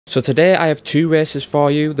So today I have two races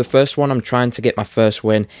for you. The first one, I'm trying to get my first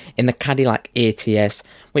win in the Cadillac ATS,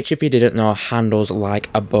 which if you didn't know, handles like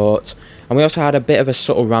a boat. And we also had a bit of a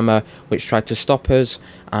subtle rammer which tried to stop us.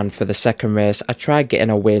 And for the second race, I tried getting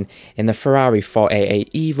a win in the Ferrari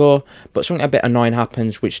 488 Evo, but something a bit annoying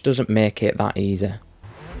happens which doesn't make it that easy.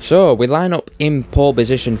 So we line up in pole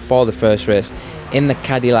position for the first race in the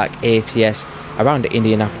Cadillac ATS around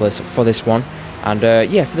Indianapolis for this one. And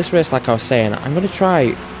yeah, for this race, like I was saying, I'm going to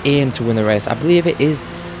try aim to win the race. I believe it is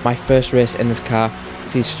my first race in this car.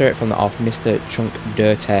 See, straight from the off, Mr. Chunk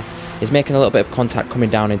Dirty is making a little bit of contact coming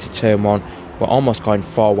down into turn one. We're almost going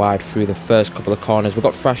 4 wide through the first couple of corners. We've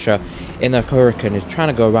got Thrasher in the Hurricane, who's trying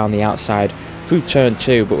to go around the outside through turn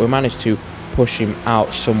 2, but we managed to push him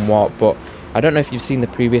out somewhat. But I don't know if you've seen the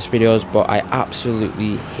previous videos, but I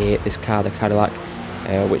absolutely hate this car, the Cadillac,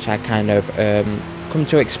 which I kind of come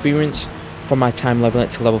to experience from my time leveling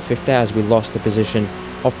it to level 50 as we lost the position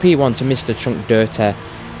of P1 to Mr. Chunk Dirty,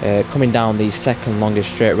 coming down the second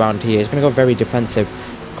longest straight round here. He's going to go very defensive,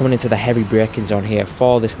 coming into the heavy braking zone here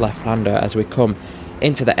for this left-hander. As we come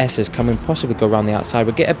into the S's, can we possibly go around the outside?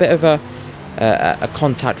 We get a bit of a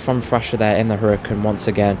contact from Thrasher there in the Hurricane once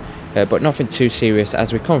again, but nothing too serious.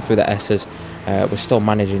 As we come through the S's, we're still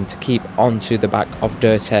managing to keep onto the back of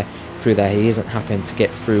Dirty through there. He isn't happening to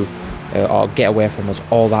get through or get away from us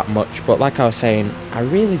all that much. But like I was saying, I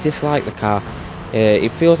really dislike the car. It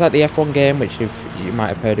feels like the F1 game, which if you might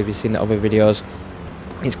have heard if you've seen the other videos.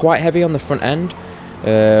 It's quite heavy on the front end,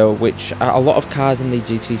 which a lot of cars in the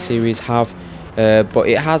GT series have, but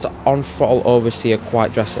it has on throttle oversteer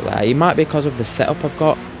quite drastically. It might be because of the setup I've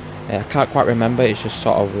got. I can't quite remember. It's just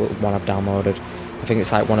sort of one I've downloaded. I think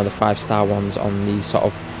it's like one of the 5-star ones on the sort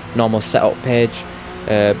of normal setup page.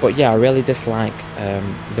 But yeah, I really dislike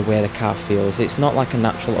the way the car feels. It's not like a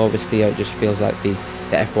natural oversteer. It just feels like the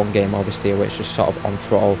F1 game oversteer, where it's just sort of on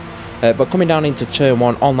throttle. But coming down into turn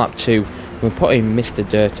 1 on lap 2, we're putting Mr.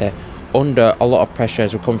 Dirty under a lot of pressure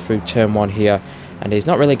as we come through turn 1 here, and he's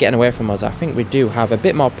not really getting away from us. I think we do have a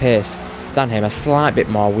bit more pace than him, a slight bit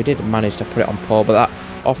more. We did manage to put it on pole, but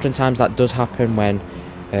oftentimes that does happen when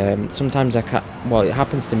sometimes I can't. Well, it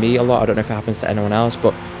happens to me a lot. I don't know if it happens to anyone else,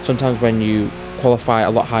 but sometimes when you qualify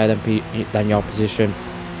a lot higher than your position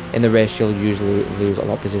in the race, you'll usually lose a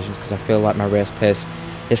lot of positions, because I feel like my race pace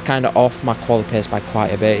is kind of off my quali pace by quite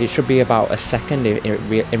a bit. It should be about a second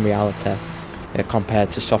in reality compared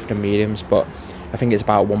to soft and mediums, but I think it's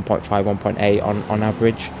about 1.5, 1.8 on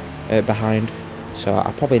average behind, so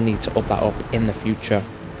I probably need to up that up in the future.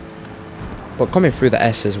 But coming through the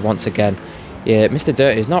S's once again, yeah, Mr.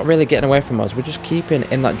 Dirty is not really getting away from us. We're just keeping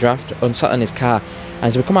in that draft, unsettling his car. And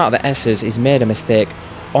as we come out of the S's, he's made a mistake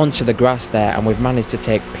onto the grass there, and we've managed to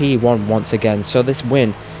take P1 once again. So this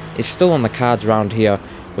win is still on the cards around here,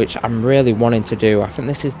 which I'm really wanting to do. I think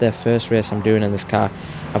this is the first race I'm doing in this car.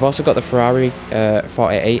 I've also got the Ferrari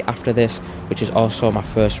 488 after this, which is also my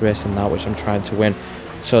first race in that, which I'm trying to win.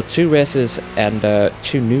 So 2 races and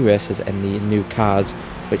 2 new races in the new cars,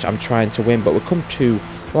 which I'm trying to win. But we come to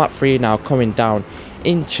lap 3 now, coming down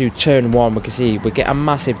into turn 1. We can see we get a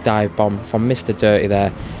massive dive bomb from Mr. Dirty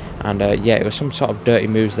there, and yeah, it was some sort of dirty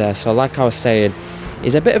moves there. So like I was saying,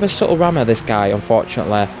 he's a bit of a subtle rammer, this guy,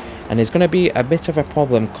 unfortunately, and it's going to be a bit of a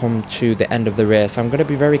problem come to the end of the race. I'm going to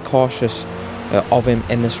be very cautious of him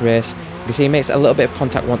in this race. You can see he makes a little bit of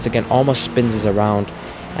contact once again, almost spins us around,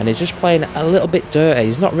 and he's just playing a little bit dirty.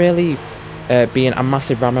 He's not really being a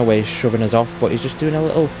massive rammer where he's shoving us off, but he's just doing a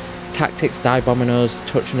little tactics, dive bombing us,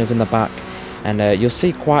 touching us in the back, and you'll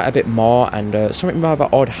see quite a bit more. And something rather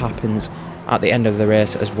odd happens at the end of the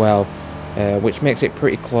race as well, which makes it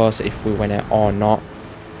pretty close if we win it or not.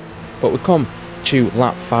 But we come to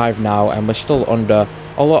lap 5 now, and we're still under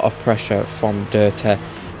a lot of pressure from Dirty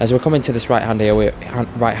as we're coming to this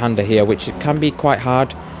right-hander here, which can be quite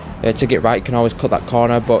hard to get right. You can always cut that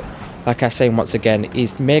corner, but like I say, once again,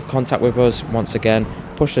 he's made contact with us once again,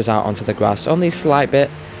 pushed us out onto the grass only a slight bit,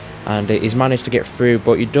 and he's managed to get through.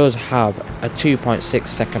 But he does have a 2.6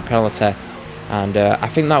 second penalty, and I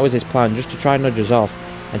think that was his plan, just to try and nudge us off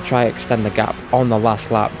and try to extend the gap on the last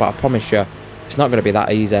lap. But I promise you, it's not going to be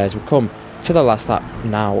that easy as we come to the last lap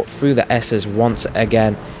now through the S's once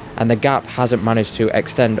again, and the gap hasn't managed to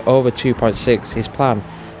extend over 2.6. His plan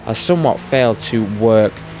has somewhat failed to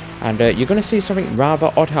work, and you're going to see something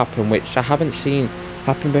rather odd happen, which I haven't seen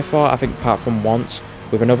happen before, I think, apart from once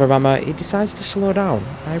with another rammer. He decides to slow down.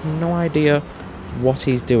 I have no idea what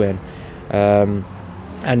he's doing, and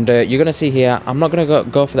you're going to see here, I'm not going to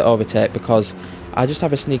go for the overtake, because I just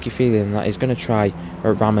have a sneaky feeling that he's going to try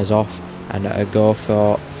ram us off and go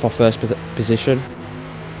for first position.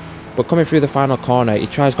 but coming through the final corner, he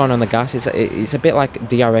tries going on the gas. It's a bit like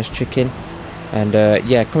DRS chicken, and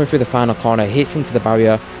yeah, coming through the final corner, hits into the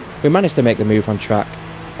barrier. We managed to make the move on track,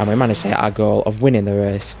 and we managed to hit our goal of winning the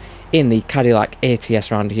race in the Cadillac ATS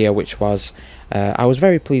round here, which was, I was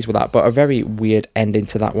very pleased with that, but a very weird ending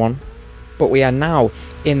to that one. But we are now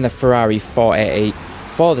in the Ferrari 488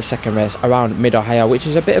 for the second race around Mid-Ohio, which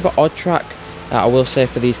is a bit of an odd track, I will say,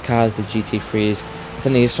 for these cars, the GT3s. I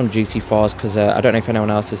think there is some GT4s, because I don't know if anyone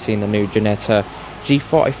else has seen the new Ginetta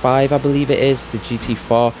G45, I believe it is, the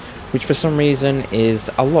GT4, which for some reason is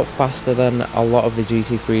a lot faster than a lot of the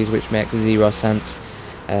GT3s, which makes zero sense.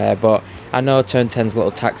 But I know Turn 10's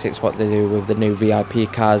little tactics, what they do with the new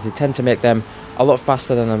VIP cars, they tend to make them a lot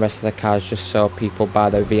faster than the rest of the cars, just so people buy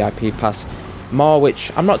their VIP pass more,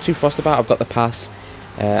 which I'm not too fussed about. I've got the pass.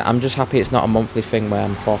 I'm just happy it's not a monthly thing where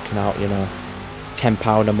I'm forking out, you know,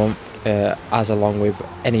 £10 a month, as along with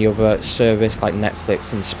any other service like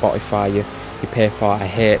Netflix and Spotify you pay for. I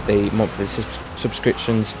hate the monthly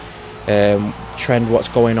subscriptions trend, what's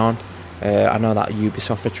going on. I know that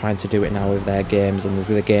Ubisoft are trying to do it now with their games, and there's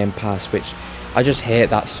the Game Pass, which I just hate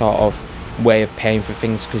that sort of way of paying for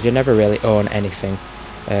things, because you never really own anything.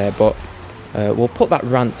 But we'll put that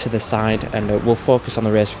rant to the side, and we'll focus on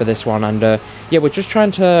the race for this one. And yeah, we're just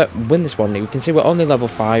trying to win this one. You can see we're only level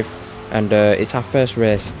 5, and it's our first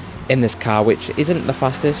race in this car, which isn't the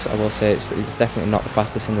fastest. I will say it's definitely not the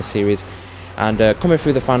fastest in the series. And coming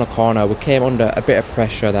through the final corner, we came under a bit of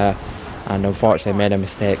pressure there, and unfortunately made a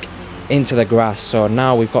mistake into the grass. So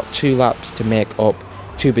now we've got 2 laps to make up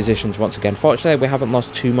 2 positions once again. Fortunately, we haven't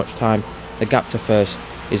lost too much time. The gap to first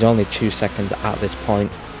is only 2 seconds at this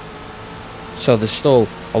point, so there's still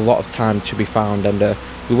a lot of time to be found. And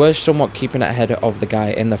we were somewhat keeping it ahead of the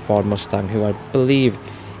guy in the Ford Mustang, who I believe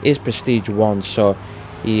is Prestige 1, so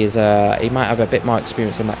he might have a bit more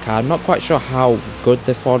experience in that car. I'm not quite sure how good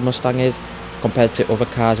the Ford Mustang is compared to other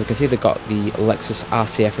cars. We can see they've got the Lexus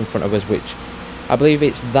RCF in front of us, which I believe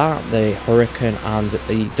it's that, the Hurricane and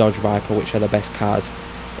the Dodge Viper, which are the best cars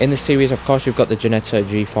in the series. Of course, you've got the Ginetta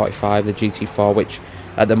G45, the GT4, which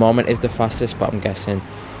at the moment is the fastest, but I'm guessing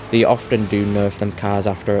they often do nerf them cars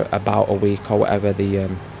after about a week or whatever. It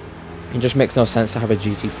just makes no sense to have a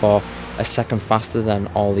GT4 a second faster than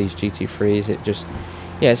all these GT3s. It just,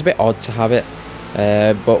 yeah, it's a bit odd to have it.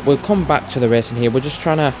 But we'll come back to the racing here. We're just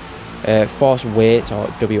trying to force weight, or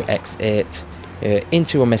WX8,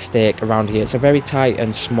 into a mistake around here. It's a very tight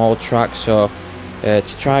and small track, so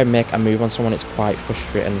to try and make a move on someone, it's quite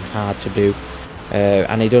frustrating and hard to do.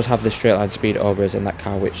 And he does have the straight line speed over us in that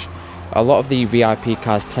car, which a lot of the VIP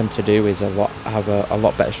cars tend to do, is have a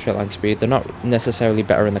lot better straight line speed. They're not necessarily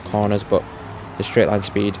better in the corners, but the straight line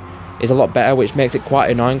speed is a lot better, which makes it quite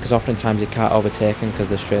annoying, because oftentimes you can't overtake them, because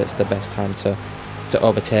the straight's the best time to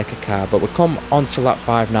overtake a car. But we come on to lap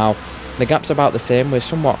 5 now. The gap's about the same. We're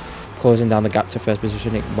somewhat closing down the gap to first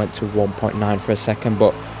position. It went to 1.9 for a second,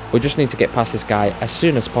 but we just need to get past this guy as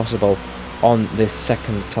soon as possible on this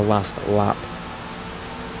second to last lap.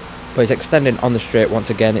 But he's extending on the straight once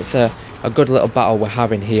again. It's a good little battle we're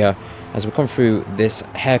having here as we come through this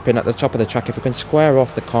hairpin at the top of the track. If we can square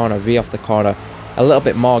off the corner, V off the corner a little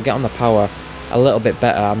bit more, get on the power a little bit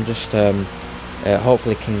better, I'm just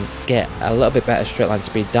hopefully can get a little bit better straight line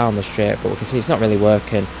speed down the straight. But we can see it's not really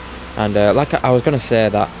working. And like I was going to say,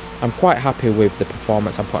 that I'm quite happy with the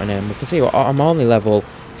performance I'm putting in. We can see I'm only level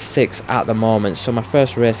 6 at the moment, so my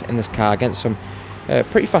first race in this car against some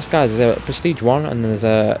pretty fast guys. There's a Prestige 1 and there's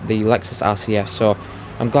the Lexus RCF, so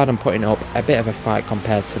I'm glad I'm putting up a bit of a fight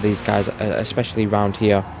compared to these guys, especially round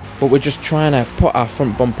here. But we're just trying to put our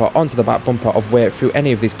front bumper onto the back bumper of weight through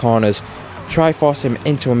any of these corners, try force him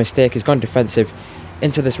into a mistake. He's gone defensive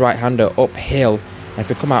into this right-hander uphill, and if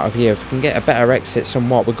we come out of here, if we can get a better exit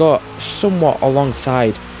somewhat, we go somewhat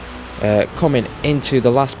alongside coming into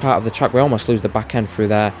the last part of the track. We almost lose the back end through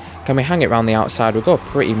there. Can we hang it around the outside? We go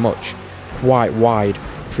pretty much quite wide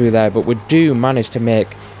through there, but we do manage to make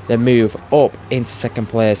the move up into second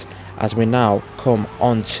place as we now come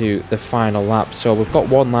onto the final lap. So we've got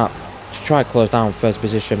 1 lap to try to close down first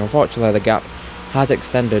position. Unfortunately, the gap has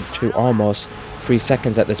extended to almost 3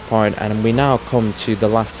 seconds at this point, and we now come to the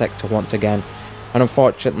last sector once again. And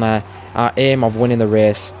unfortunately, our aim of winning the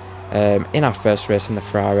race in our first race in the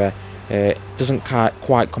Ferrari doesn't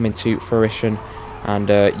quite come into fruition. And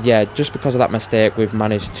yeah, just because of that mistake, we've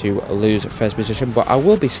managed to lose first position, but I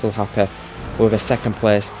will be still happy with a second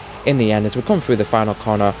place in the end. As we come through the final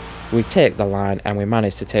corner, we take the line and we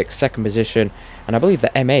managed to take second position, and I believe the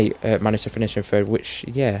M8 managed to finish in third, which,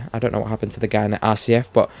 yeah, I don't know what happened to the guy in the RCF.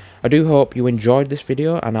 But I do hope you enjoyed this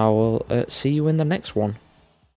video, and I will see you in the next one.